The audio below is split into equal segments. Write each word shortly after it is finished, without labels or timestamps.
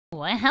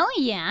Well, hell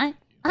yeah.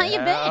 How you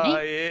been? I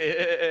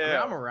mean,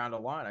 I'm around a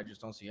lot. I just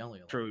don't see Ellie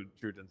a lot. True,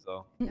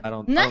 Denzel.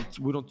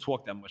 We don't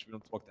talk that much.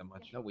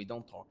 No, we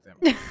don't talk that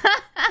much.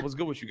 What's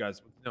good with you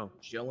guys? No.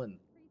 Chilling.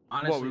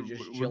 Honestly,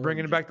 just chilling. We're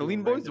bringing back the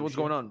Leanbois? What's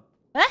going on?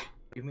 What?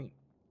 What do you mean?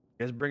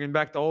 You guys bringing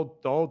back the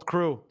old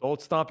crew, the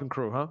old stomping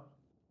crew, huh?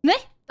 The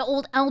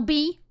old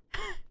LB.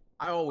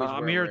 I always.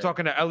 I'm here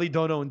talking to Ellie,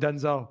 Dono, and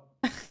Denzel.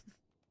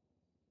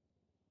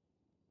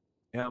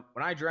 Yeah.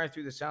 When I drive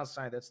through the south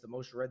side, that's the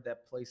most red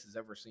that place has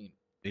ever seen.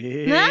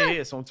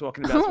 Yeah, so I'm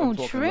talking about. Oh,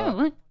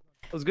 true. It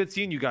was good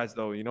seeing you guys,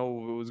 though. You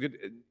know, it was good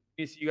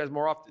to see you guys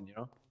more often. You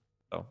know.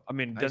 So I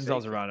mean,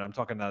 Denzel's around. I'm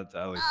talking to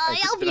Ellie.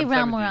 I'll be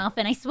around more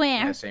often. I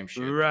swear. Yeah, same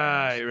shit.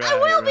 Right. I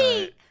will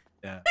be.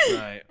 Yeah,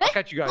 right. I'll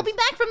catch you guys. I'll be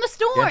back from the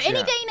store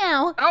any day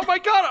now. Oh my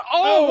god!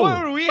 Oh,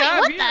 what do we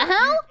have what here? the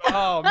hell?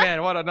 Oh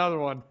man, what another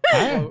one?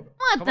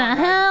 What the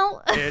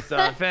hell? It's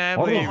a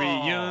family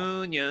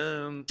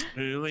reunion.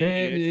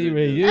 Family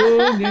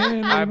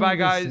reunion. All right, bye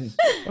guys.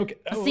 Okay.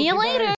 See you later.